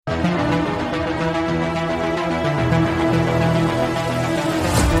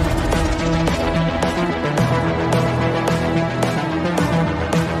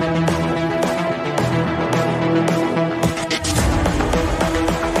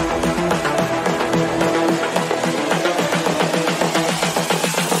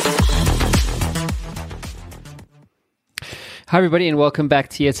Hi, everybody, and welcome back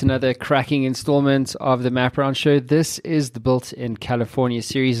to yet another cracking installment of the Map Around Show. This is the Built in California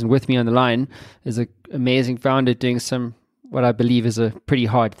series, and with me on the line is an amazing founder doing what I believe is a pretty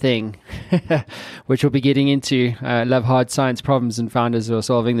hard thing, which we'll be getting into. Love hard science problems and founders who are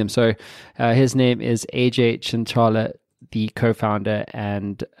solving them. So his name is AJ Chintala, the co-founder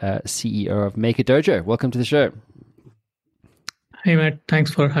and CEO of MakerDojo. Welcome to the show. Hey, Matt.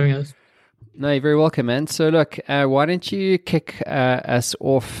 Thanks for having us. No, you're very welcome, man. So look, why don't you kick us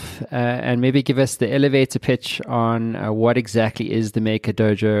off and maybe give us the elevator pitch on what exactly is the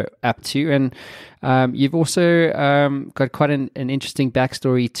MakerDojo up to? And you've also got quite an interesting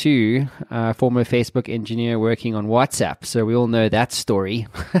backstory too, former Facebook engineer working on WhatsApp. So we all know that story.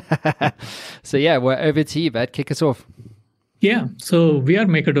 So yeah, we're over to you, bud. Kick us off. Yeah, so we are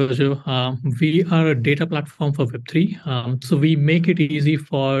MakerDojo. We are a data platform for Web3. So we make it easy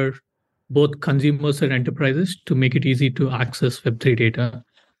for both consumers and enterprises to make it easy to access Web3 data.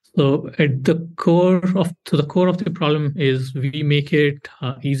 So at the core of the problem is we make it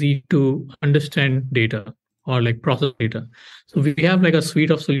easy to understand data or like process data. So we have like a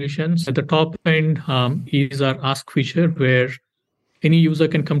suite of solutions. At the top end is our Ask feature, where any user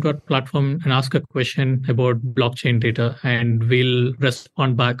can come to our platform and ask a question about blockchain data, and we'll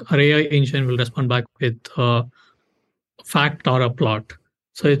respond back. Our AI engine will respond back with a fact or a plot.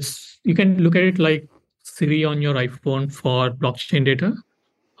 So you can look at it like Siri on your iPhone for blockchain data.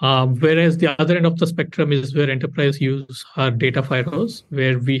 Whereas the other end of the spectrum is where enterprise use our data firehouse,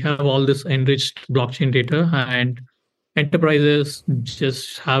 where we have all this enriched blockchain data, and enterprises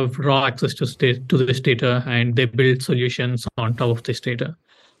just have raw access to this data, and they build solutions on top of this data.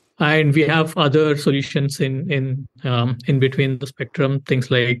 And we have other solutions in between the spectrum, things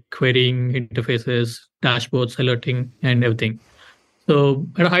like querying interfaces, dashboards, alerting, and everything. So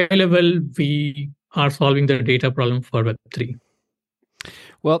at a high level, we are solving the data problem for Web3.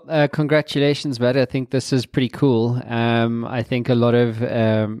 Well, congratulations, Matt. I think this is pretty cool. I think a lot of,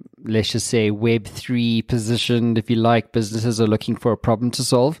 let's just say, Web3 positioned, if you like, businesses are looking for a problem to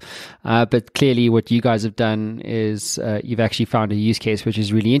solve. But clearly what you guys have done is you've actually found a use case, which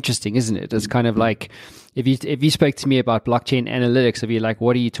is really interesting, isn't it? It's kind of like, if you spoke to me about blockchain analytics, I'd be like,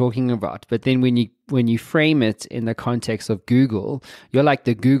 what are you talking about? But then when you frame it in the context of Google, you're like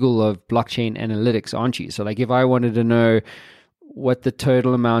the Google of blockchain analytics, aren't you? So like if I wanted to know what the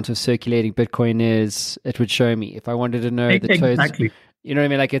total amount of circulating Bitcoin is, it would show me. If I wanted to know exactly, you know what I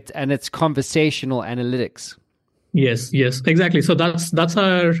mean? Like it's conversational analytics. Yes, exactly. So that's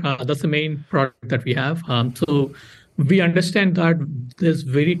the main product that we have. So we understand that there's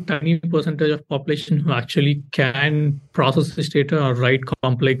very tiny percentage of population who actually can process this data or write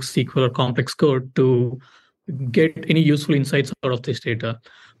complex SQL or complex code to get any useful insights out of this data.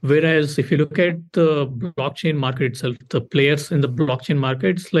 Whereas if you look at the blockchain market itself, the players in the blockchain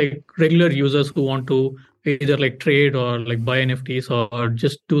markets, like regular users who want to either like trade or like buy NFTs or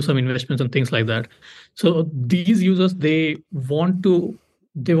just do some investments and things like that. So these users, they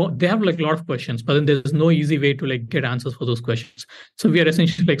have like a lot of questions, but then there's no easy way to like get answers for those questions. So we are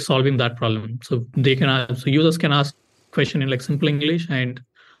essentially like solving that problem. So users can ask question in like simple English, and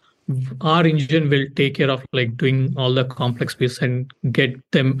our engine will take care of like doing all the complex piece and get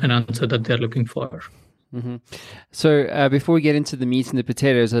them an answer that they're looking for. Mm-hmm. So before we get into the meat and the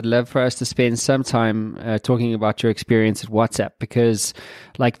potatoes, I'd love for us to spend some time talking about your experience at WhatsApp, because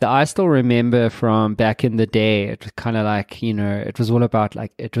like I still remember from back in the day, it was kind of like, it was all about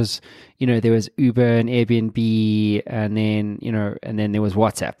like, it was, there was Uber and Airbnb, and then there was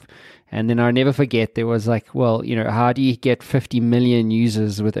WhatsApp. And then I'll never forget, there was like, well, how do you get 50 million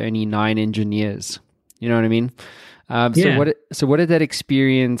users with only 9 engineers? You know what I mean? So what did that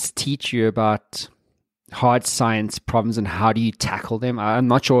experience teach you about hard science problems, and how do you tackle them? I'm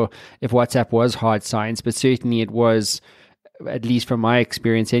not sure if WhatsApp was hard science, but certainly it was, at least from my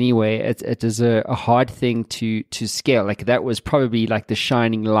experience anyway, it is a hard thing to scale. Like that was probably like the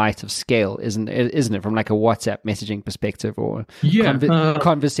shining light of scale, isn't it, from like a WhatsApp messaging perspective or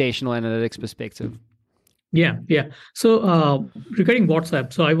conversational analytics perspective? Yeah. So regarding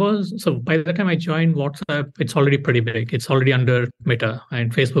WhatsApp, so by the time I joined WhatsApp, it's already pretty big. It's already under Meta,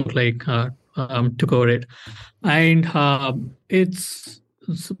 and Facebook took over it. And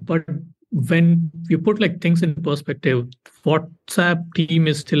but when you put like things in perspective, WhatsApp team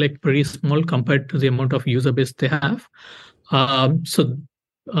is still like pretty small compared to the amount of user base they have. So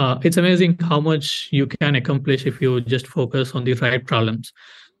it's amazing how much you can accomplish if you just focus on the right problems.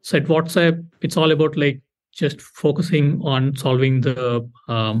 So at WhatsApp, it's all about like just focusing on solving the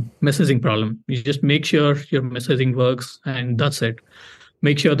messaging problem. You just make sure your messaging works, and that's it.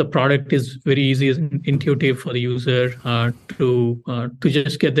 make sure the product is very easy and intuitive for the user to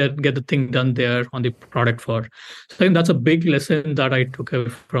just get the thing done there on the product for. So I think that's a big lesson that I took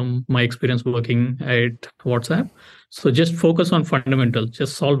from my experience working at WhatsApp. So just focus on fundamentals,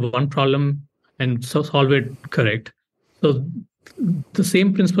 just solve one problem and so solve it correct. So the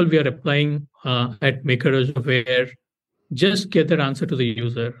same principle we are applying at MakerDojo, where just get that answer to the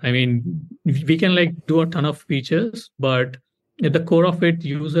user. I mean, we can like do a ton of features, but at the core of it,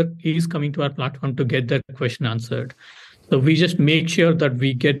 user is coming to our platform to get that question answered. So we just make sure that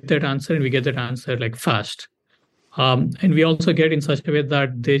we get that answer and we get that answer like fast. And we also get in such a way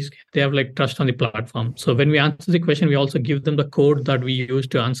that they have like trust on the platform. So when we answer the question, we also give them the code that we use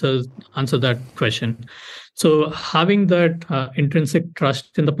to answer that question. So having that intrinsic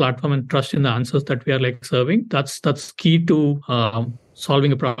trust in the platform and trust in the answers that we are like serving, that's key to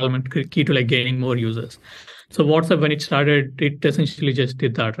solving a problem and key to like gaining more users. So WhatsApp, when it started, it essentially just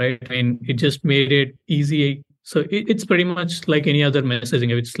did that, right? I mean, it just made it easy. So it's pretty much like any other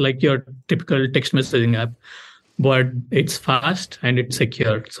messaging app. It's like your typical text messaging app, but it's fast and it's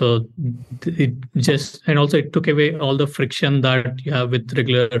secure. So it just, and also it took away all the friction that you have with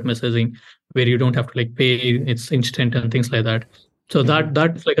regular messaging, where you don't have to like pay, it's instant and things like that. So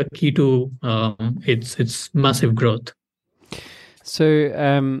that's like a key to its massive growth.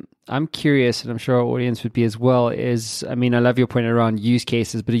 So I'm curious, and I'm sure our audience would be as well, I mean, I love your point around use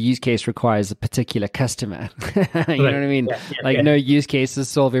cases, but a use case requires a particular customer. You know what I mean? No use cases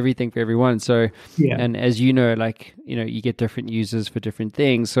solve everything for everyone. So, and as you know, like, you know, you get different users for different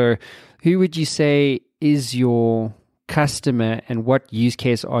things. So who would you say is your customer and what use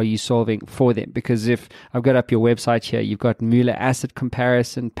case are you solving for them? Because if I've got up your website here, you've got Moolah asset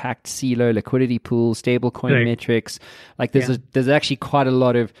comparison, packed CELO, liquidity pool, stablecoin metrics. Like there's actually quite a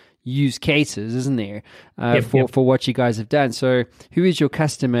lot of use cases, isn't there, for what you guys have done? So who is your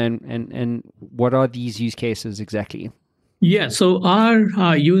customer and what are these use cases exactly? Yeah, so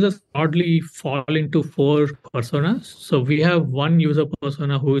our users broadly fall into 4 personas. So we have one user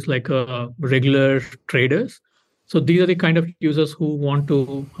persona who is like a regular traders. So these are the kind of users who want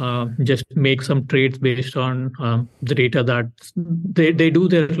to just make some trades based on the data that they do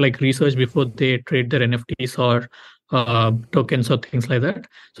their like research before they trade their NFTs or tokens or things like that.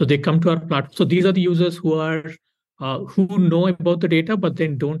 So they come to our platform. So these are the users who know about the data, but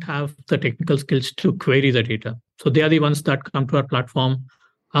then don't have the technical skills to query the data. So they are the ones that come to our platform,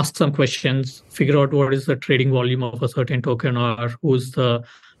 ask some questions, figure out what is the trading volume of a certain token, or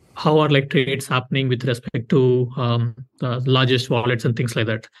how are like trades happening with respect to the largest wallets and things like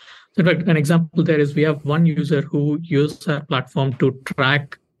that. So in fact, an example there is we have one user who uses our platform to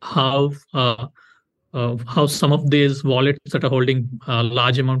track how some of these wallets that are holding a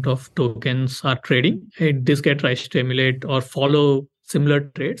large amount of tokens are trading. And this guy tries to emulate or follow similar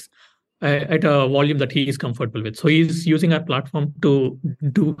trades at a volume that he is comfortable with. So he's using our platform to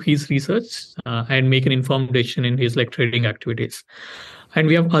do his research and make an informed decision in his like trading activities. And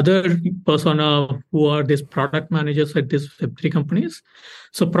we have other persona who are these product managers at these Web3 companies.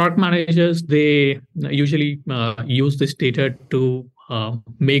 So product managers, they usually use this data to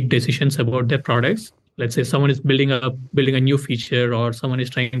make decisions about their products. Let's say someone is building a new feature, or someone is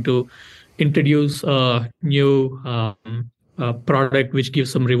trying to introduce a new product which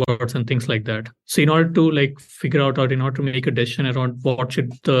gives some rewards and things like that. So in order to like figure out, or in order to make a decision around what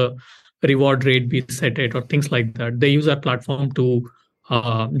should the reward rate be set at, or things like that, they use our platform to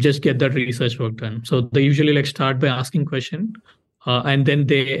just get that research work done. So they usually like start by asking question, and then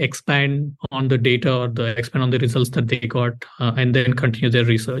they expand on the data, or they expand on the results that they got, and then continue their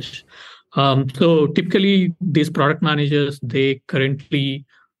research. So typically these product managers, they currently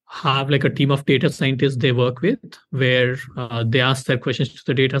have like a team of data scientists they work with, where they ask their questions to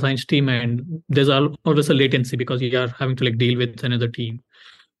the data science team, and there's always a latency because you are having to like deal with another team.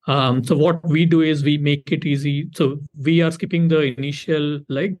 So what we do is we make it easy. So we are skipping the initial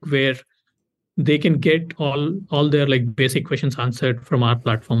leg where they can get all their like basic questions answered from our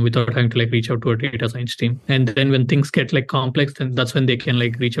platform without having to like reach out to a data science team. And then when things get like complex, then that's when they can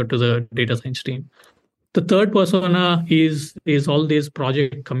like reach out to the data science team. The third persona is all these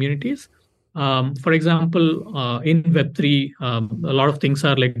project communities. For example, in Web3, a lot of things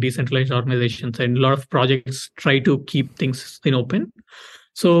are like decentralized organizations, and a lot of projects try to keep things in open.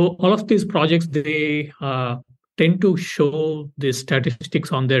 So all of these projects, they tend to show the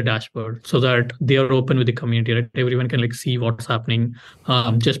statistics on their dashboard so that they are open with the community, right? Everyone can like see what's happening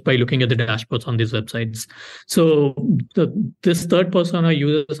just by looking at the dashboards on these websites. So this third persona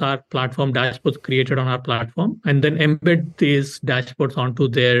uses our platform dashboards created on our platform, and then embed these dashboards onto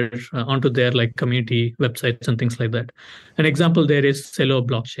their like community websites and things like that. An example there is Celo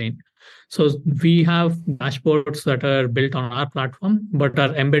blockchain. So we have dashboards that are built on our platform, but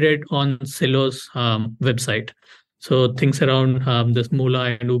are embedded on Celo's website. So things around this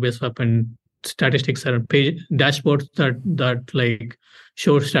Moola and Uniswap and statistics around page dashboards that like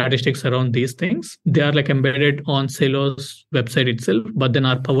show statistics around these things. They are like embedded on Celo's website itself, but then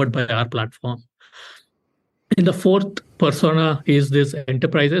are powered by our platform. And the fourth persona is these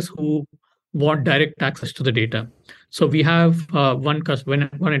enterprises who want direct access to the data. So we have one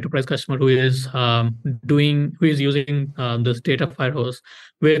enterprise customer who is using this data firehose,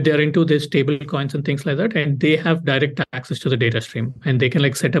 where they're into this stable coins and things like that, and they have direct access to the data stream, and they can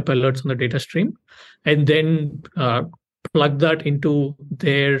like set up alerts on the data stream, and then plug that into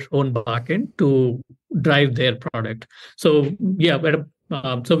their own backend to drive their product. So yeah,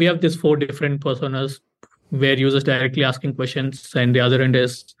 so we have these four different personas where users directly asking questions, and the other end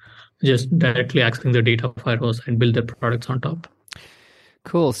is just directly accessing the data firehose and build their products on top.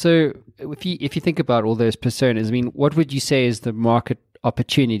 Cool. So if you think about all those personas, I mean, what would you say is the market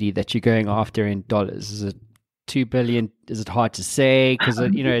opportunity that you're going after in dollars? Is it 2 billion? Is it hard to say? Because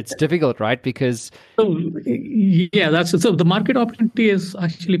it's difficult, right? Because so the market opportunity is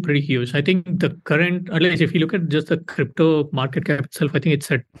actually pretty huge. I think the current, at least if you look at just the crypto market cap itself, I think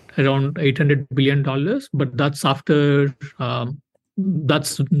it's at around $800 billion, but that's after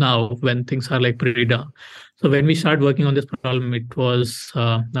that's now when things are like pretty down. So when we started working on this problem, it was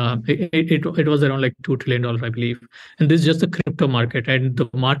it was around like $2 trillion, I believe. And this is just the crypto market, and the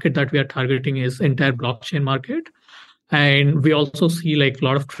market that we are targeting is entire blockchain market. And we also see like a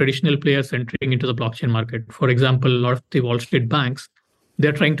lot of traditional players entering into the blockchain market. For example, a lot of the Wall Street banks,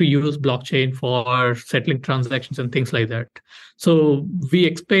 they're trying to use blockchain for settling transactions and things like that. So we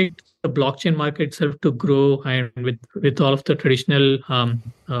expect the blockchain market itself to grow, and with all of the traditional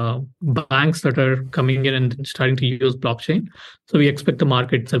banks that are coming in and starting to use blockchain, so we expect the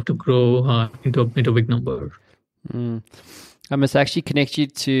market itself to grow into a big number. I must actually connect you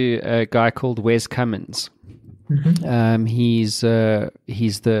to a guy called Wes Cummins. Mm-hmm. He's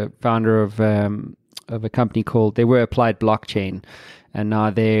the founder of a company called, they were Applied Blockchain, and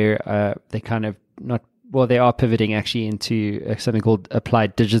now they kind of not. Well, they are pivoting actually into something called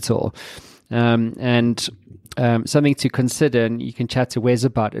Applied Digital, and something to consider. And you can chat to Wes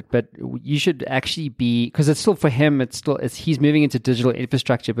about it. But you should actually be, because it's still for him. He's moving into digital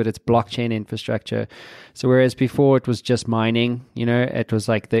infrastructure, but it's blockchain infrastructure. So whereas before it was just mining, it was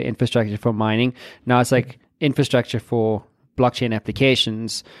like the infrastructure for mining. Now it's like infrastructure for blockchain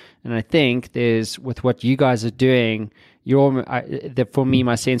applications. And I think with what you guys are doing, for me,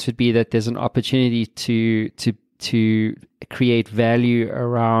 my sense would be that there's an opportunity to create value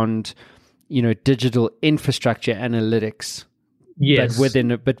around, digital infrastructure analytics. Yes,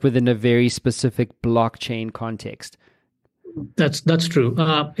 but within a very specific blockchain context. That's true.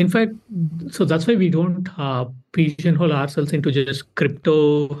 In fact, so that's why we don't pigeonhole ourselves into just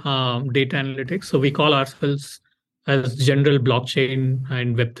crypto data analytics. So we call ourselves as general blockchain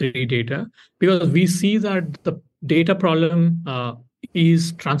and Web3 data, because we see that the data problem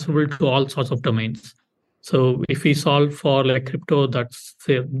is transferable to all sorts of domains. So if we solve for like crypto,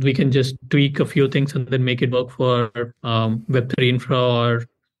 we can just tweak a few things and then make it work for Web3 infra or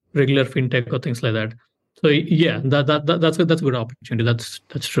regular fintech or things like that. So yeah, that's a good opportunity.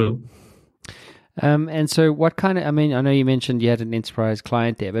 That's true. And so what kind of, I know you mentioned you had an enterprise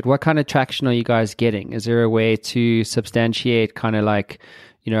client there, but what kind of traction are you guys getting? Is there a way to substantiate kind of like,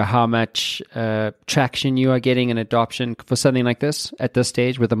 how much traction you are getting and adoption for something like this at this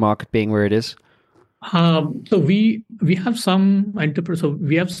stage with the market being where it is? So we have some enterprise. So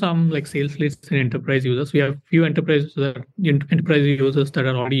we have some like sales leads and enterprise users. We have few enterprise users that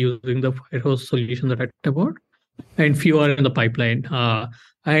are already using the Firehose solution that I talked about, and few are in the pipeline.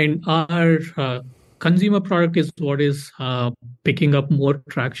 And our consumer product is what is picking up more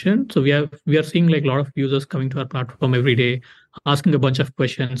traction. So we are seeing like a lot of users coming to our platform every day, asking a bunch of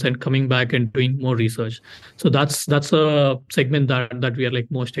questions and coming back and doing more research. So that's a segment that we are like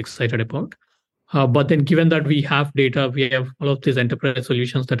most excited about. But then, given that we have data, we have all of these enterprise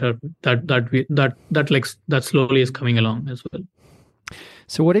solutions that slowly is coming along as well.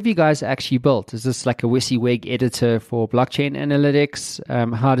 So, what have you guys actually built? Is this like a WYSIWYG editor for blockchain analytics?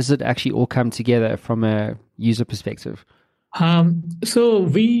 How does it actually all come together from a user perspective? So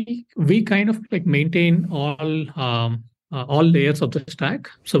we kind of like maintain all layers of the stack.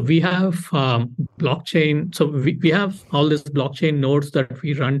 So we have blockchain. So we have all these blockchain nodes that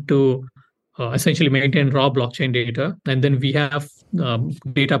we run to essentially maintain raw blockchain data, and then we have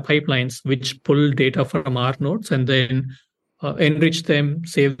data pipelines which pull data from our nodes and then enrich them,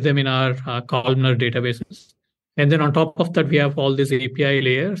 save them in our columnar databases. And then on top of that, we have all these API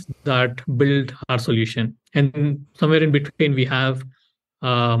layers that build our solution. And somewhere in between, we are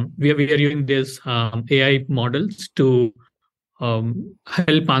using these AI models to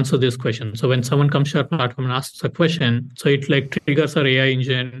help answer this question. So when someone comes to our platform and asks a question, so it like triggers our AI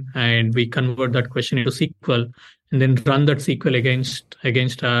engine, and we convert that question into SQL, and then run that SQL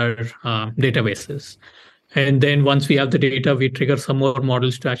against our databases. And then once we have the data, we trigger some more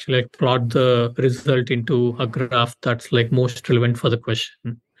models to actually like plot the result into a graph that's like most relevant for the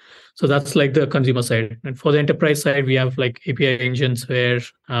question. So that's like the consumer side. And for the enterprise side, we have like API engines where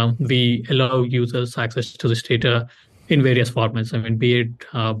we allow users access to this data in various formats. I mean, be it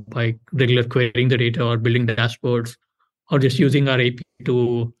by regular querying the data or building dashboards, or just using our API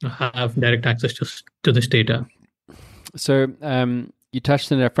to have direct access to this data. So you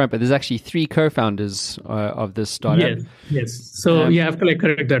touched on it up front, but there's actually 3 co-founders of this startup. Yes. So you have to like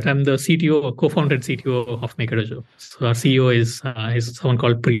correct that. I'm the CTO, co-founded CTO of MakerDojo. So our CEO is someone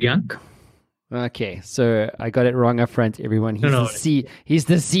called Priyank. Okay, so I got it wrong up front, everyone. He's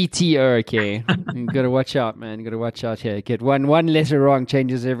the CTO. Okay, you got to watch out, man. You got to watch out here. Get one letter wrong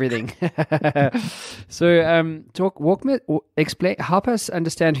changes everything. So, explain, help us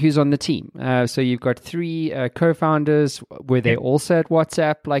understand who's on the team. So you've got 3 co-founders. Were they also at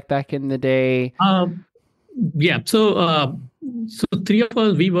WhatsApp like back in the day? Yeah. So 3 of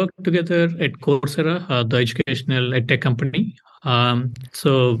us, we work together at Coursera, the educational ed tech company.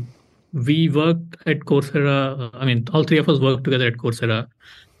 So we worked at Coursera. I mean, all 3 of us worked together at Coursera.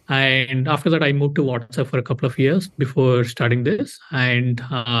 And after that, I moved to WhatsApp for a couple of years before starting this. And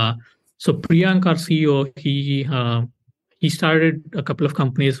so Priyank, our CEO, he started a couple of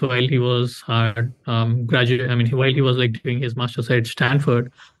companies while he was graduate. I mean, while he was like doing his master's at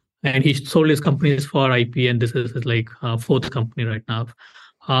Stanford, and he sold his companies for IP. And this is his like 4th company right now.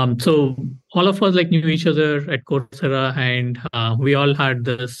 So all of us like knew each other at Coursera, and we all had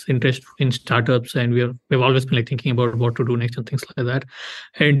this interest in startups, and we've always been like thinking about what to do next and things like that.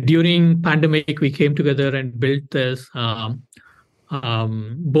 And during pandemic, we came together and built this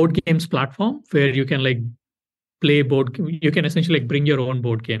board games platform where you can like play you can essentially like bring your own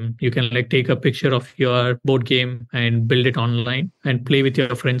board game. You can like take a picture of your board game and build it online and play with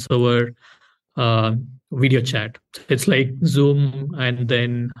your friends over video chat. It's like Zoom and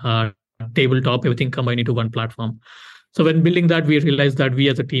then tabletop, everything combined into one platform. So when building that, we realized that we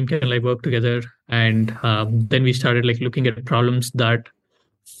as a team can like work together, and then we started like looking at problems that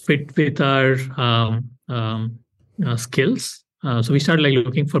fit with our skills. So we started like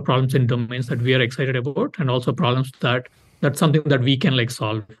looking for problems in domains that we are excited about, and also problems that's something that we can like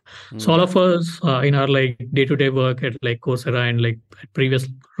solve. So all of us in our like day-to-day work at like Coursera and like previous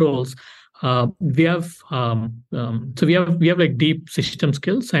roles, we have like deep system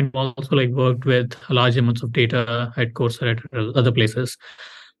skills, and also like worked with large amounts of data at Coursera at other places.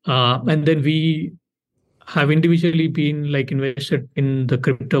 And then we have individually been like invested in the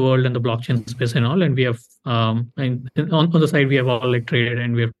crypto world and the blockchain space and all. And we have and on the side we have all like traded,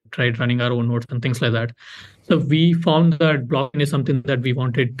 and we have tried running our own nodes and things like that. So we found that blockchain is something that we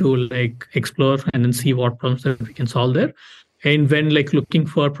wanted to like explore and then see what problems that we can solve there. And when like looking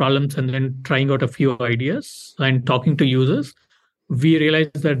for problems and then trying out a few ideas and talking to users, we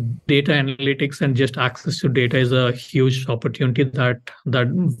realized that data analytics and just access to data is a huge opportunity that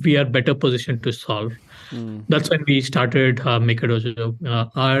we are better positioned to solve. That's when we started MakerDojo.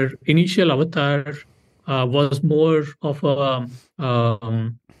 Our initial avatar was more of a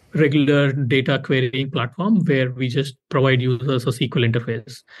regular data querying platform where we just provide users a SQL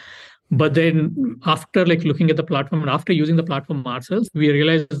interface. But then after like looking at the platform and after using the platform ourselves, we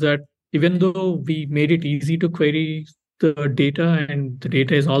realized that even though we made it easy to query the data and the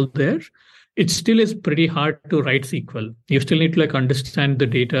data is all there, it still is pretty hard to write SQL. You still need to like understand the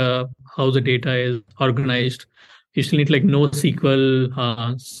data, how the data is organized. You still need to like know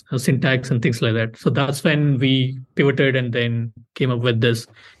SQL syntax and things like that. So that's when we pivoted and then came up with this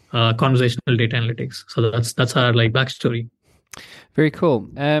conversational data analytics. So that's our like backstory. Very cool.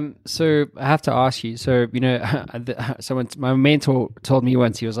 So I have to ask you. So my mentor told me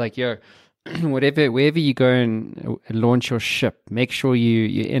once, he was like, "Yo, wherever you go and launch your ship, make sure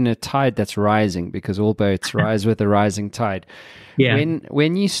you're in a tide that's rising, because all boats rise with a rising tide. Yeah.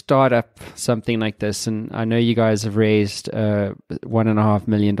 When you start up something like this, and I know you guys have raised $1.5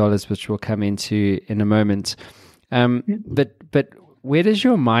 million, which we'll come into in a moment. But where does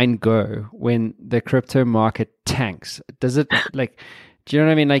your mind go when the crypto market tanks? Does it do you know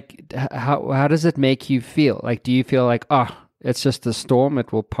what I mean? Like, how does it make you feel? Like, do you feel like, it's just a storm,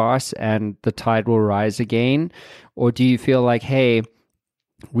 it will pass and the tide will rise again? Or do you feel like, hey,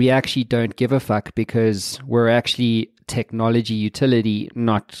 we actually don't give a fuck because we're actually technology utility,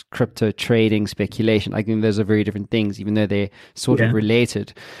 not crypto trading speculation? I think those are very different things, even though they're sort of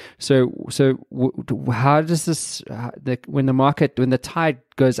related. So how does this, when the tide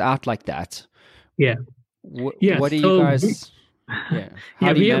goes out like that? What do you guys?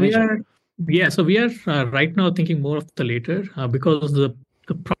 How do you manage it? So we are right now thinking more of the later, because the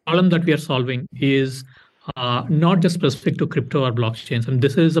problem that we are solving is not just specific to crypto or blockchains, and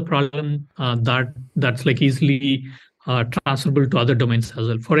this is a problem that's like easily transferable to other domains as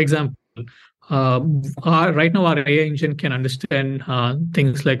well. For example, right now our AI engine can understand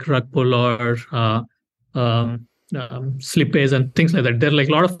things like rug pull or slippage and things like that. There are like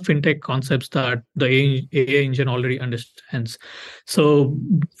a lot of fintech concepts that the AI engine already understands. So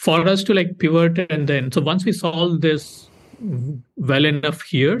for us to like pivot, and then so once we solve this well enough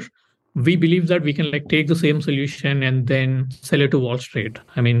here, we believe that we can like take the same solution and then sell it to Wall Street.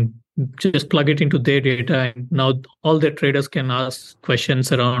 I mean, just plug it into their data, and now all their traders can ask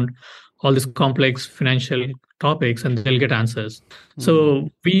questions around all these complex financial topics and they'll get answers. So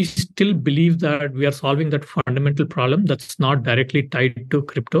we still believe that we are solving that fundamental problem that's not directly tied to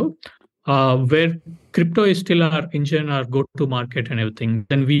crypto, where crypto is still our engine, our go-to market and everything.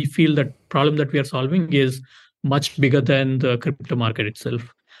 Then we feel that problem that we are solving is much bigger than the crypto market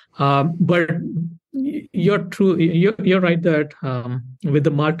itself. But you're right that with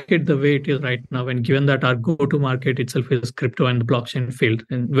the market the way it is right now, and given that our go-to market itself is crypto and the blockchain field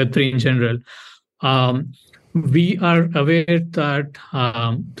and Web3 in general, we are aware that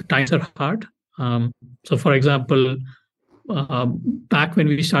the times are hard. So, for example, back when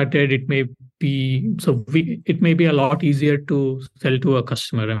we started, it may be a lot easier to sell to a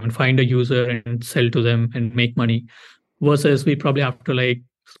customer and find a user and sell to them and make money, versus we probably have to like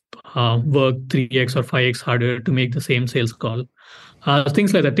work 3x or 5x harder to make the same sales call.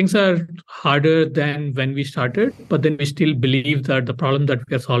 Things like that. Things are harder than when we started, but then we still believe that the problem that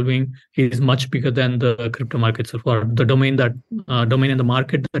we are solving is much bigger than the crypto market itself, or the domain and the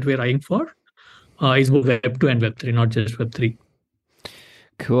market that we're eyeing for is both Web2 and Web3, not just Web3.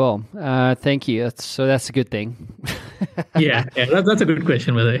 Cool. Thank you. That's a good thing. yeah, that's a good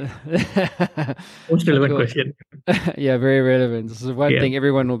question, by the way. Most relevant question. Yeah, very relevant. This is one thing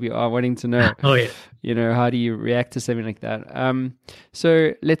everyone will be wanting to know. Oh yeah. You know, how do you react to something like that?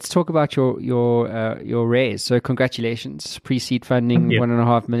 So let's talk about your raise. So congratulations, pre-seed funding,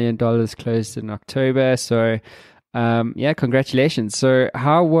 $1.5 million closed in October. So congratulations. So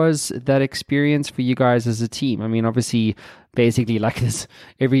how was that experience for you guys as a team? I mean, obviously, basically like this,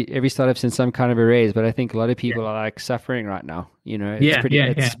 every startup's in some kind of a raise, but I think a lot of people are like suffering right now. You know,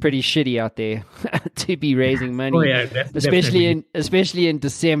 it's pretty shitty out there to be raising money. Oh yeah, especially in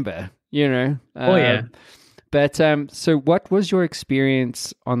December. You know. But so what was your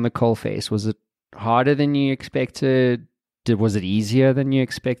experience on the coalface? Was it harder than you expected? Was it easier than you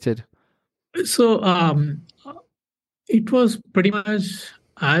expected? So it was pretty much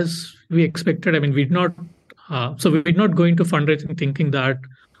as we expected. I mean, we're not going to fundraising thinking that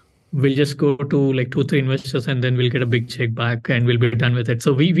we'll just go to like 2-3 investors and then we'll get a big check back and we'll be done with it.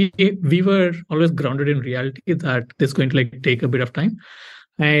 So we were always grounded in reality that this is going to like take a bit of time,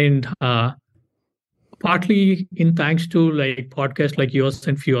 and partly in thanks to like podcasts like yours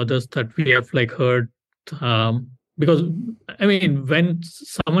and few others that we have like heard. Because I mean, when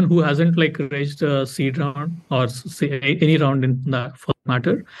someone who hasn't like raised a seed round or any round in that for that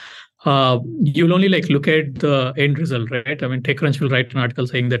matter, you'll only like look at the end result, right? I mean, TechCrunch will write an article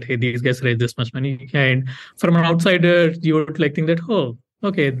saying that, hey, these guys raised this much money, and from an outsider, you would like think that, oh,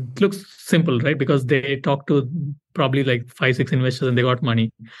 okay, it looks simple, right? Because they talked to probably like 5-6 investors and they got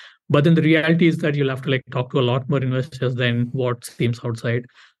money. But then the reality is that you'll have to like talk to a lot more investors than what seems outside.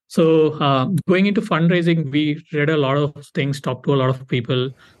 So going into fundraising, we read a lot of things, talked to a lot of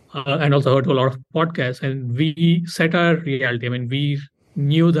people, and also heard to a lot of podcasts. And we set our reality. I mean, we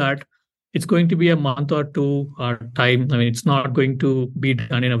knew that it's going to be a month or two time. I mean, it's not going to be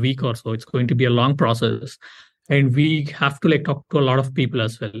done in a week or so. It's going to be a long process. And we have to like talk to a lot of people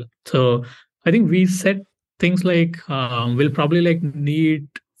as well. So I think we set things like we'll probably like need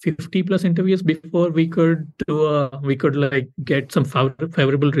 50 plus interviews before we could like get some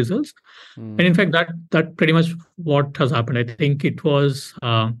favorable results. And in fact, that pretty much what has happened. I think it was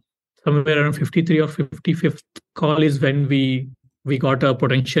somewhere around 53 or 55th call is when we got a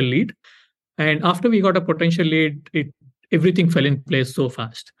potential lead. And after we got a potential lead, everything fell in place so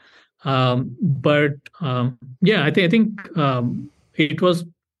fast. But yeah, I think it was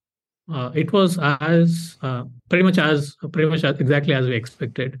as pretty much as exactly as we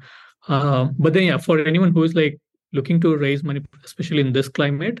expected. But then, yeah, for anyone who is like looking to raise money, especially in this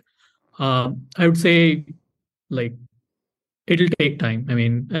climate, I would say like it'll take time. I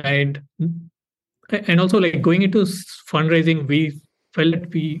mean, and also like going into fundraising, we felt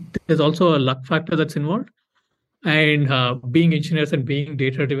that there's also a luck factor that's involved. And being engineers and being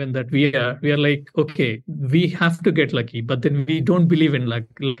data driven, that we are like, okay, we have to get lucky, but then we don't believe in luck.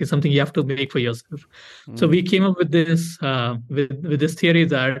 Luck is something you have to make for yourself. So we came up with this with this theory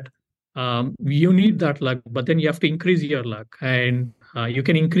that you need that luck, but then you have to increase your luck, and you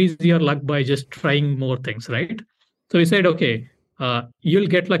can increase your luck by just trying more things, right? So we said, okay, you'll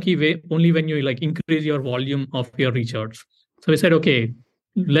get lucky only when you like increase your volume of your reach outs. So we said, okay,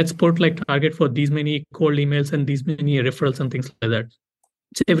 let's put like target for these many cold emails and these many referrals and things like that.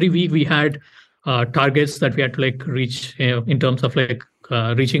 So every week we had targets that we had to like reach in terms of like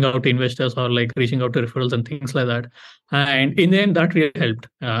reaching out to investors or like reaching out to referrals and things like that. And in the end, that really helped.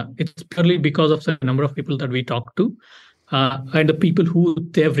 It's purely because of the number of people that we talked to and the people who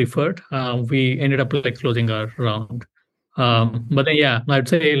they've referred. We ended up like closing our round. But then, yeah, I'd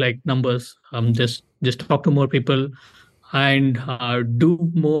say like numbers. Just talk to more people and do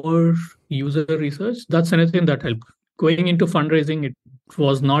more user research. That's anything that helped. Going into fundraising, it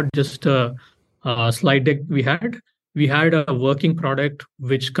was not just a slide deck we had. We had a working product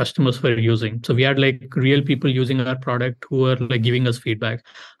which customers were using. So we had like real people using our product who were like giving us feedback.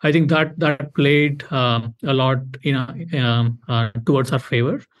 I think that played a lot towards our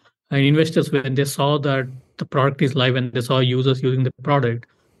favor. And investors, when they saw that the product is live and they saw users using the product,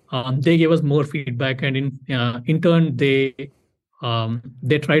 they gave us more feedback, and in turn they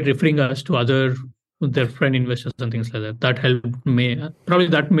tried referring us to their friend investors and things like that. That helped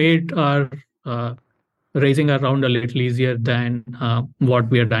that made our raising our round a little easier than what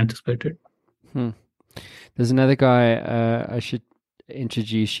we had anticipated. There's another guy I should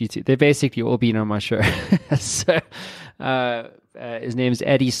introduce you to. They've basically all been on my show. So his name's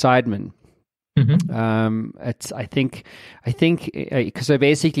Eddie Seidman. I think so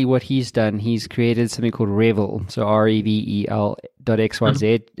basically what he's done, he's created something called Revel, so REVEL.xyz.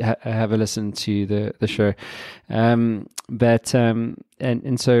 Have a listen to the show. And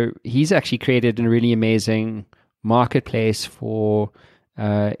so he's actually created a really amazing marketplace for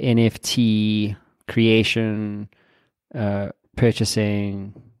NFT creation,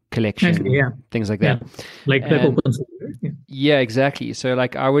 purchasing, collection, things like that. Like open source. Yeah, exactly. So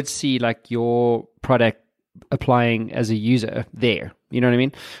like I would see like your product applying as a user there. You know what I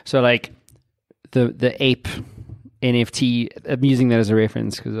mean? So like the ape NFT, I'm using that as a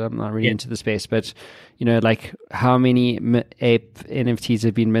reference because I'm not really into the space, but you know, like how many ape NFTs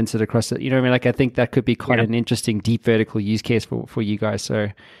have been minted across it? You know what I mean? Like I think that could be quite an interesting deep vertical use case for you guys. So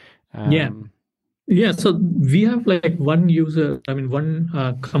yeah, so we have like one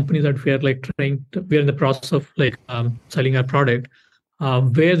company that we are like we are in the process of like selling our product,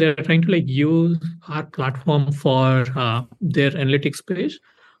 where they're trying to like use our platform for their analytics page.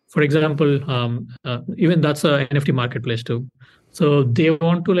 For example, even that's a NFT marketplace too. So they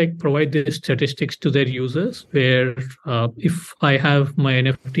want to like provide these statistics to their users where if I have my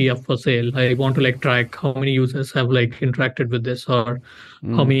NFT up for sale, I want to like track how many users have like interacted with this or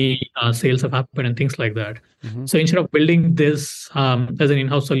how many sales have happened and things like that. So instead of building this as an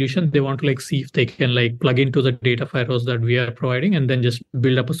in-house solution, they want to like see if they can like plug into the data firehose that we are providing and then just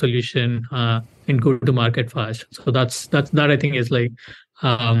build up a solution and go to market fast. So that I think is like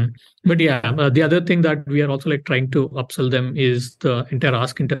but yeah, the other thing that we are also like trying to upsell them is the entire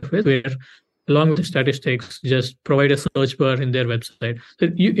Ask interface, where along with the statistics, just provide a search bar in their website. So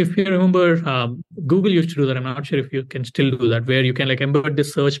if you remember, Google used to do that. I'm not sure if you can still do that, where you can like embed the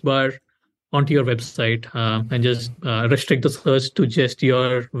search bar onto your website and just restrict the search to just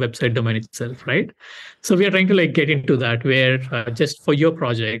your website domain itself, right? So we are trying to like get into that, where just for your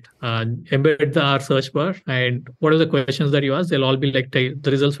project, embed our search bar, and what are the questions that you ask, they'll all be like the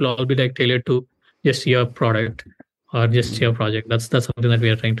results will all be like tailored to just your product or just your project. That's something that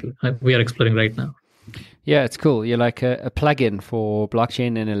we are exploring right now. Yeah, it's cool. You're like a plugin for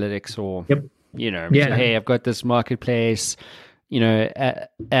blockchain analytics, or you know, so, hey, I've got this marketplace.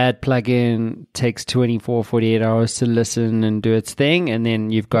 ad plugin takes 24, 48 hours to listen and do its thing. And then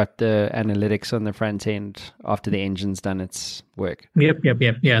you've got the analytics on the front end after the engine's done its work. Yep.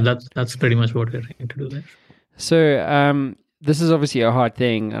 Yeah, that's pretty much what we're trying to do there. So this is obviously a hard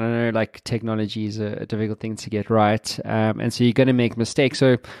thing. I don't know, like technology is a difficult thing to get right. And so you're going to make mistakes.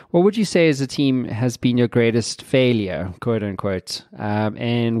 So what would you say as a team has been your greatest failure, quote unquote?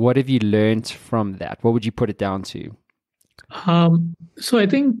 And what have you learned from that? What would you put it down to? So I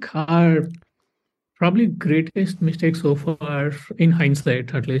think our probably greatest mistake so far, in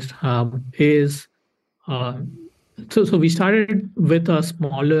hindsight at least, is so we started with a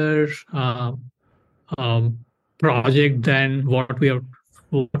smaller project than what we'd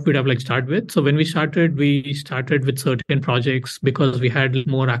have like started with. So when we started with certain projects because we had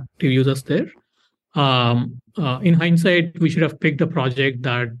more active users there. In hindsight, we should have picked a project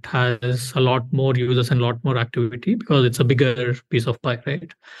that has a lot more users and a lot more activity because it's a bigger piece of pie,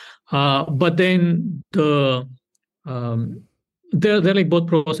 right? But then there are like both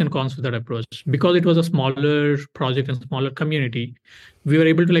pros and cons with that approach. Because it was a smaller project and smaller community, we were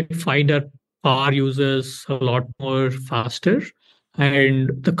able to like find our users a lot more faster, and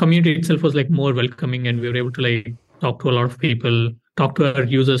the community itself was like more welcoming, and we were able to like talk to a lot of people, talk to our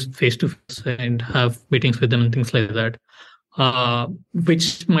users face to face and have meetings with them and things like that,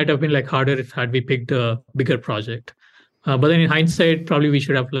 which might have been like harder if had we picked a bigger project. But then in hindsight, probably we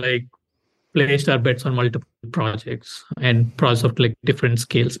should have like placed our bets on multiple projects and projects of like different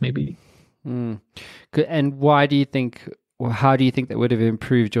scales maybe. And why do you think, or how do you think that would have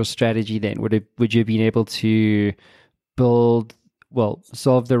improved your strategy then? Would you have been able to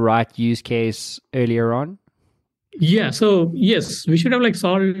solve the right use case earlier on? Yeah. So yes, we should have like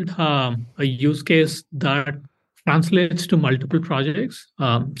solved a use case that translates to multiple projects.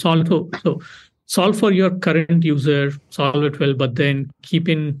 Solve for your current user, solve it well, but then keep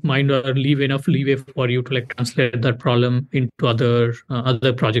in mind or leave enough leeway for you to like translate that problem into other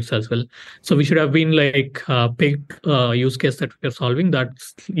projects as well. So we should have been like picked use case that we're solving that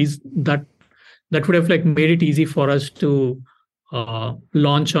would have like made it easy for us to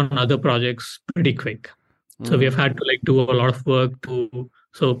launch on other projects pretty quick. So we have had to like do a lot of work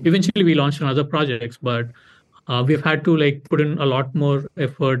so eventually we launched on other projects, but we've had to like put in a lot more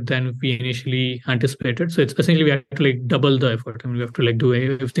effort than we initially anticipated. So it's essentially we had to like double the effort. I mean, we have to like do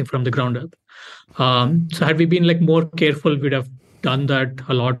everything from the ground up. So had we been like more careful, we'd have done that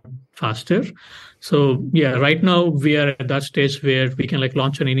a lot faster. So yeah, right now we are at that stage where we can like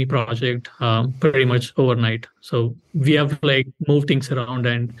launch on any project pretty much overnight. So we have like moved things around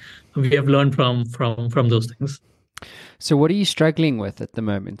and we have learned from those things. So what are you struggling with at the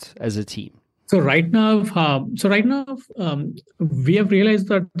moment as a team? So right now, we have realized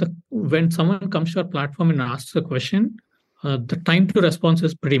that when someone comes to our platform and asks a question, the time to response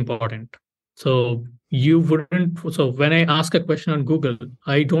is pretty important. So when I ask a question on Google,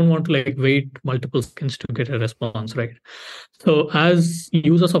 I don't want to like wait multiple seconds to get a response, right? So as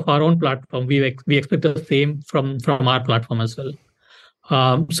users of our own platform, we expect the same from our platform as well.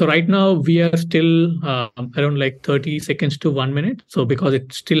 So right now we are still around like 30 seconds to 1 minute. So because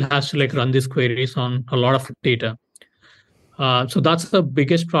it still has to like run these queries on a lot of data. So that's the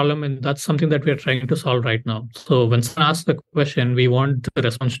biggest problem, and that's something that we are trying to solve right now. So when someone asks the question, we want the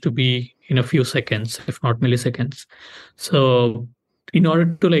response to be in a few seconds, if not milliseconds. So in order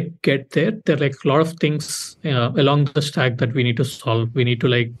to like get there are like a lot of things along the stack that we need to solve. We need to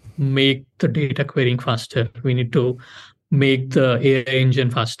like make the data querying faster. We need to make the AI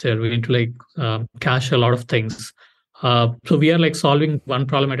engine faster. We need to like cache a lot of things. So we are like solving one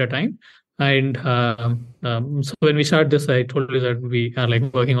problem at a time. And so when we started this, I told you that we are like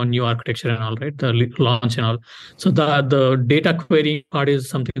working on new architecture and all, right? The launch and all. So the data query part is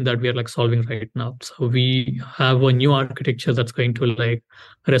something that we are like solving right now. So we have a new architecture that's going to like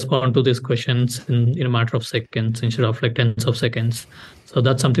respond to these questions in a matter of seconds instead of like tens of seconds. So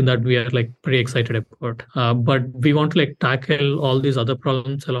that's something that we are like pretty excited about. But we want to like tackle all these other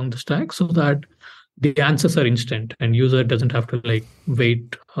problems along the stack so that the answers are instant and user doesn't have to like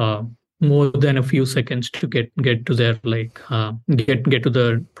wait more than a few seconds to get to their like get to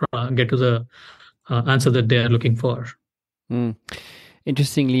the answer that they are looking for.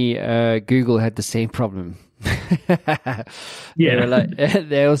 Interestingly, Google had the same problem. Yeah,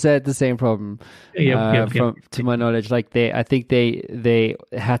 they also had the same problem. Yep. To my knowledge, like I think they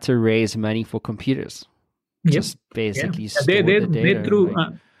had to raise money for computers. Just basically store the data. They threw.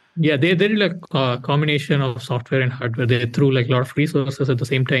 They did like a combination of software and hardware. They threw like a lot of resources. At the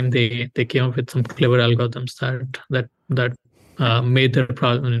same time, they came up with some clever algorithms that made their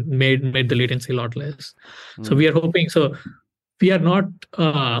problem made the latency a lot less. So we are hoping. So we are not,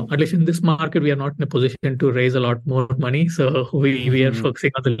 at least in this market, we are not in a position to raise a lot more money. So we are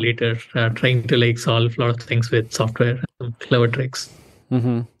focusing on the later, trying to like solve a lot of things with software and clever tricks.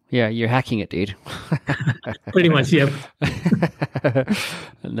 Yeah, you're hacking it, dude. Pretty much, yep.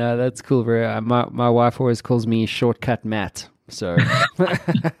 No, that's cool, bro. My wife always calls me Shortcut Matt. So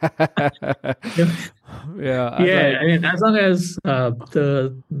yeah, I mean, as long as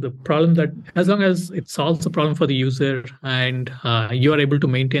the problem that as long as it solves the problem for the user and you are able to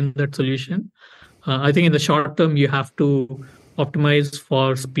maintain that solution, I think in the short term you have to optimize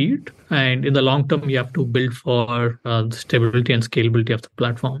for speed, and in the long term you have to build for the stability and scalability of the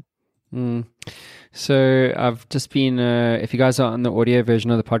platform. So I've just been, if you guys are on the audio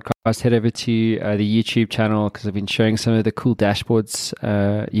version of the podcast, head over to the YouTube channel because I've been showing some of the cool dashboards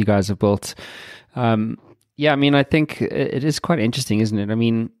you guys have built. Yeah, I mean, I think it is quite interesting, isn't it? I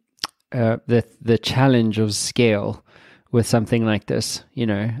mean, the challenge of scale with something like this, you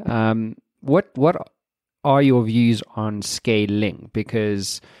know, what are your views on scaling?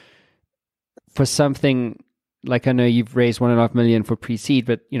 Because for something like, I know you've raised 1.5 million for pre-seed,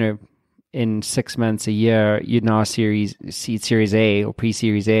 but you know, in 6 months, a year, you're now seed series A or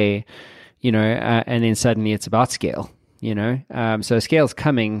pre-series A, you know, and then suddenly it's about scale, you know. So scale's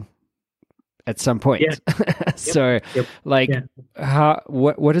coming at some point. Yeah. So like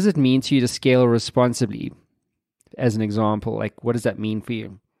what does it mean to you to scale responsibly, as an example? Like, what does that mean for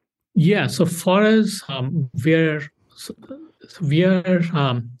you? Yeah, so for us, we are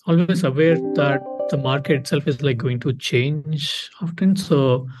always aware that the market itself is like going to change often.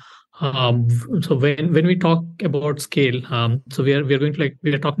 So so when we talk about scale, so we are going to like,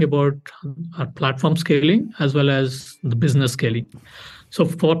 we are talking about our platform scaling as well as the business scaling. So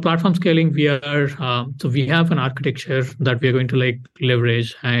for platform scaling, we are so we have an architecture that we are going to like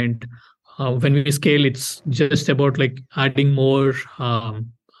leverage, and when we scale, it's just about like adding more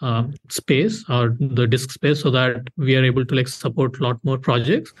space or the disk space so that we are able to like support a lot more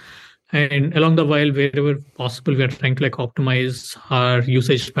projects. And along the while, wherever possible, we are trying to like optimize our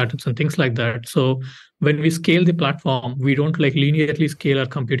usage patterns and things like that. So when we scale the platform, we don't like linearly scale our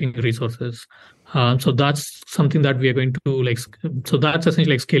computing resources. So that's something that we are going to like. So that's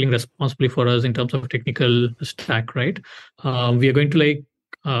essentially like scaling responsibly for us in terms of technical stack, right? We are going to like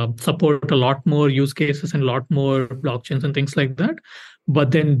support a lot more use cases and a lot more blockchains and things like that.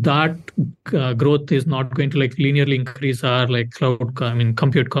 But then that growth is not going to like linearly increase our like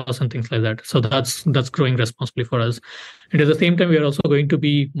compute costs and things like that. So that's growing responsibly for us. And at the same time, we are also going to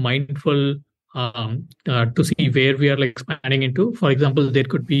be mindful to see where we are like expanding into. For example, there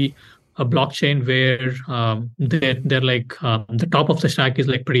could be a blockchain where they're like the top of the stack is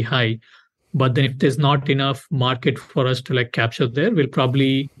like pretty high, but then if there's not enough market for us to like capture there, we'll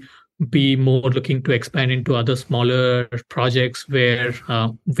probably be more looking to expand into other smaller projects where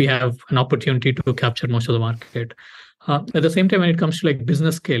we have an opportunity to capture most of the market. At the same time, when it comes to like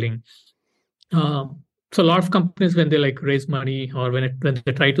business scaling, so a lot of companies, when they like raise money or when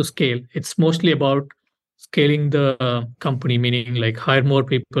they try to scale, it's mostly about scaling the company, meaning like hire more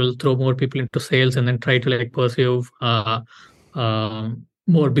people, throw more people into sales, and then try to like pursue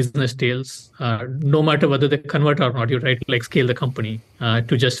more business deals, no matter whether they convert or not. You try to like scale the company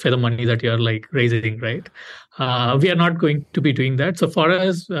to just for the money that you're like raising, right? We are not going to be doing that. So for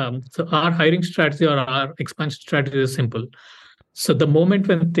us, so our hiring strategy or our expansion strategy is simple. So the moment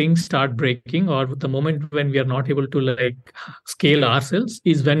when things start breaking, or the moment when we are not able to like scale ourselves,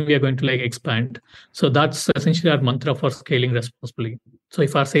 is when we are going to like expand. So that's essentially our mantra for scaling responsibly. So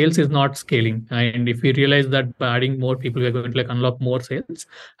if our sales is not scaling, and if we realize that by adding more people, we are going to like unlock more sales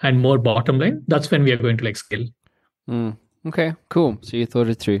and more bottom line, that's when we are going to like scale. Okay, cool. So you thought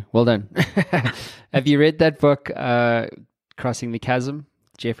it through. Well done. Have you read that book, Crossing the Chasm,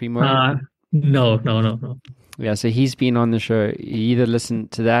 Jeffrey Moore? No. Yeah, so he's been on the show. You either listen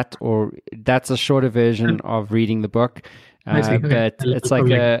to that or that's a shorter version of reading the book. But it's like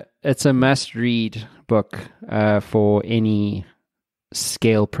it's a must-read book for any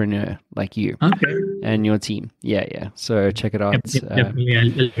scalepreneur like you and your team. Yeah. So check it out. Definitely, I'll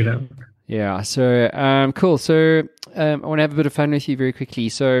check it out. Yeah. So cool. So I want to have a bit of fun with you very quickly.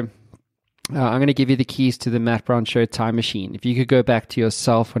 So I'm going to give you the keys to the Matt Brown Show time machine. If you could go back to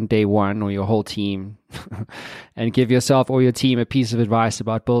yourself on day one, or your whole team, and give yourself or your team a piece of advice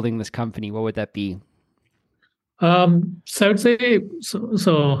about building this company, what would that be? So I would say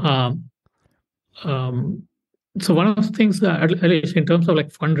so one of the things that, at least in terms of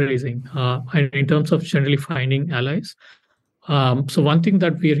like fundraising and in terms of generally finding allies, so one thing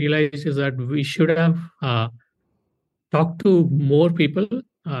that we realized is that we should have talked to more people,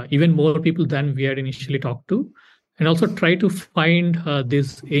 even more people than we had initially talked to. and also try to find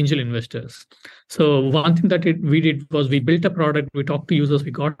these angel investors. So one thing that we did was we built a product, we talked to users, we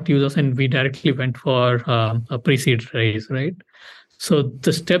got users, and we directly went for a pre-seed raise, right? So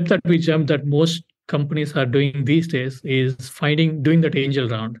the step that we jumped that most companies are doing these days is doing that angel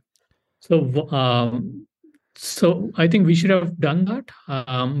round. So I think we should have done that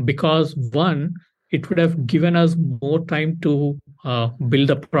because one, it would have given us more time to build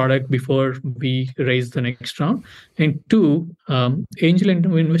the product before we raise the next round. And two, angel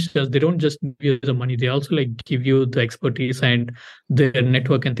investors, they don't just give you the money; they also like give you the expertise and their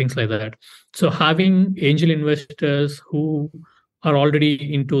network and things like that. So having angel investors who are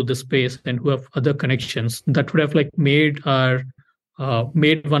already into the space and who have other connections, that would have like made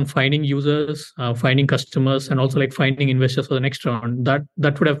one finding users, finding customers, and also like finding investors for the next round.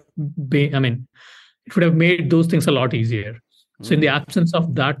 That would have been, I mean, it would have made those things a lot easier. So in the absence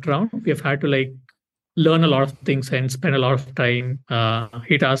of that round, we have had to like learn a lot of things and spend a lot of time,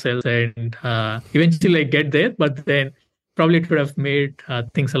 hit ourselves, and eventually like get there. But then probably it would have made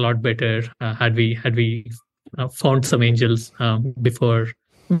things a lot better had we found some angels before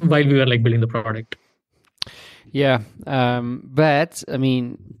while we were like building the product. Yeah, but I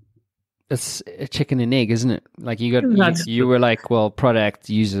mean, it's a chicken and egg, isn't it? Like you were like, well, product,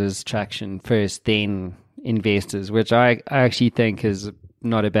 users, traction first, then investors, which I actually think is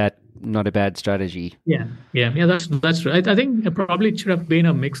not a bad strategy. Yeah. That's right. I think probably it should have been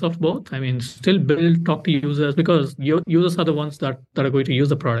a mix of both. I mean, still talk to users, because your users are the ones that are going to use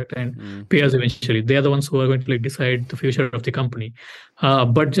the product and pay us eventually. They are the ones who are going to like decide the future of the company.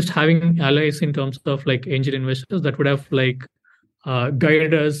 But just having allies in terms of like angel investors, that would have like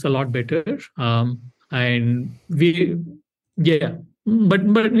guided us a lot better. And but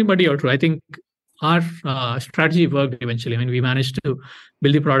you're true. I think our strategy worked eventually. I mean, we managed to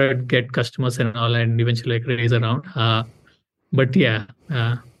build the product, get customers and all, and eventually like raise around. But yeah,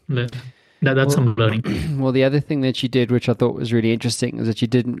 that's some learning. Well, the other thing that you did, which I thought was really interesting, is that you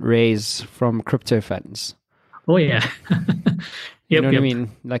didn't raise from crypto funds. Oh yeah. You know what I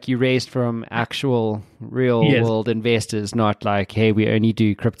mean? Like you raised from actual real world investors, not like, hey, we only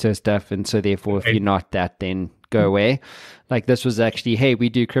do crypto stuff, and so therefore if you're not that, then go away. Like this was actually, hey, we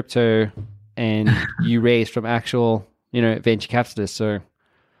do crypto, and you raised from actual, venture capitalists. So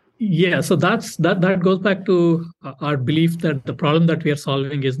so that goes back to our belief that the problem that we are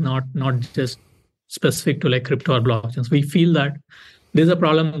solving is not just specific to like crypto or blockchains. We feel that there's a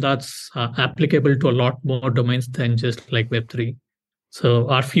problem that's applicable to a lot more domains than just like Web3. So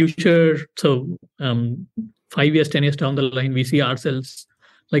our future, 5 years, 10 years down the line, we see ourselves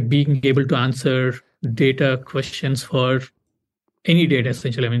like being able to answer data questions for any data,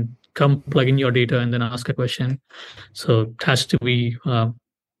 essentially. I mean, come plug in your data and then ask a question. So it has to be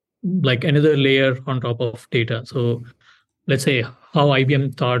like another layer on top of data. So let's say how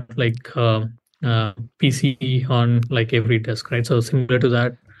IBM thought like PC on like every desk, right? So similar to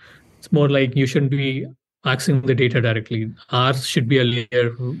that, it's more like you shouldn't be accessing the data directly. Ours should be a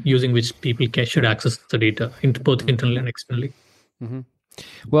layer using which people should access the data, both internally and externally. Mm-hmm.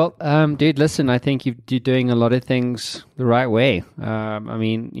 Well, dude, listen, I think you're doing a lot of things the right way. I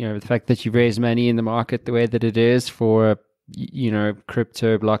mean, the fact that you've raised money in the market the way that it is for,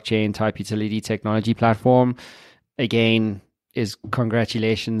 crypto, blockchain type utility technology platform, again, is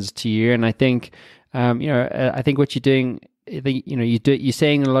congratulations to you. And I think, I think what you're doing, you're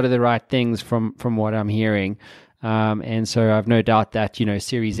saying a lot of the right things from what I'm hearing. And so I've no doubt that,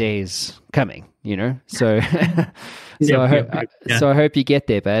 Series A is coming, so... So I hope you get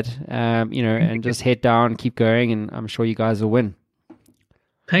there, bud. And just head down, keep going, and I'm sure you guys will win.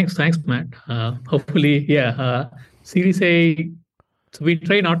 Thanks, Matt. Hopefully, Series A. So we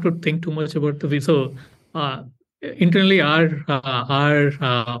try not to think too much about So internally, our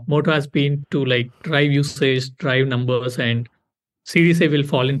motto has been to like drive usage, drive numbers, and Series A will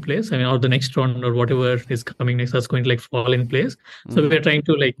fall in place. I mean, or the next round or whatever is coming next, that's going to like fall in place. So we're trying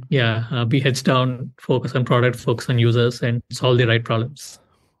to like, be heads down, focus on product, focus on users, and solve the right problems.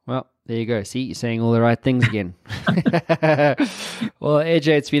 Well, there you go. See, you're saying all the right things again. Well, AJ,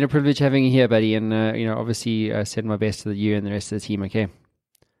 it's been a privilege having you here, buddy. And, obviously send my best to you and the rest of the team. Okay.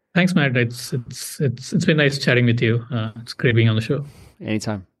 Thanks, Matt. It's been nice chatting with you. It's great being on the show.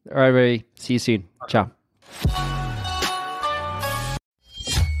 Anytime. All right, buddy. See you soon. Ciao.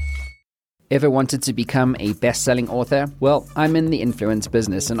 Ever wanted to become a best-selling author? Well, I'm in the influence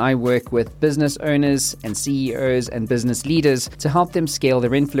business and I work with business owners and CEOs and business leaders to help them scale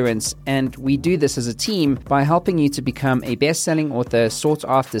their influence. And we do this as a team by helping you to become a best-selling author,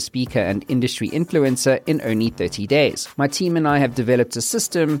 sought-after speaker, and industry influencer in only 30 days. My team and I have developed a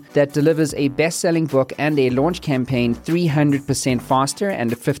system that delivers a best-selling book and a launch campaign 300% faster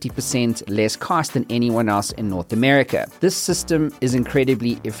and at 50% less cost than anyone else in North America. This system is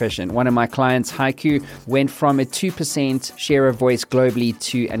incredibly efficient. One of my clients, Haiku, went from a 2% share of voice globally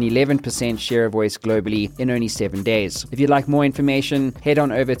to an 11% share of voice globally in only 7 days. If you'd like more information, head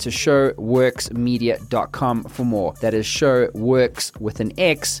on over to showworksmedia.com for more. That is showworks with an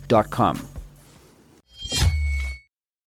X.com.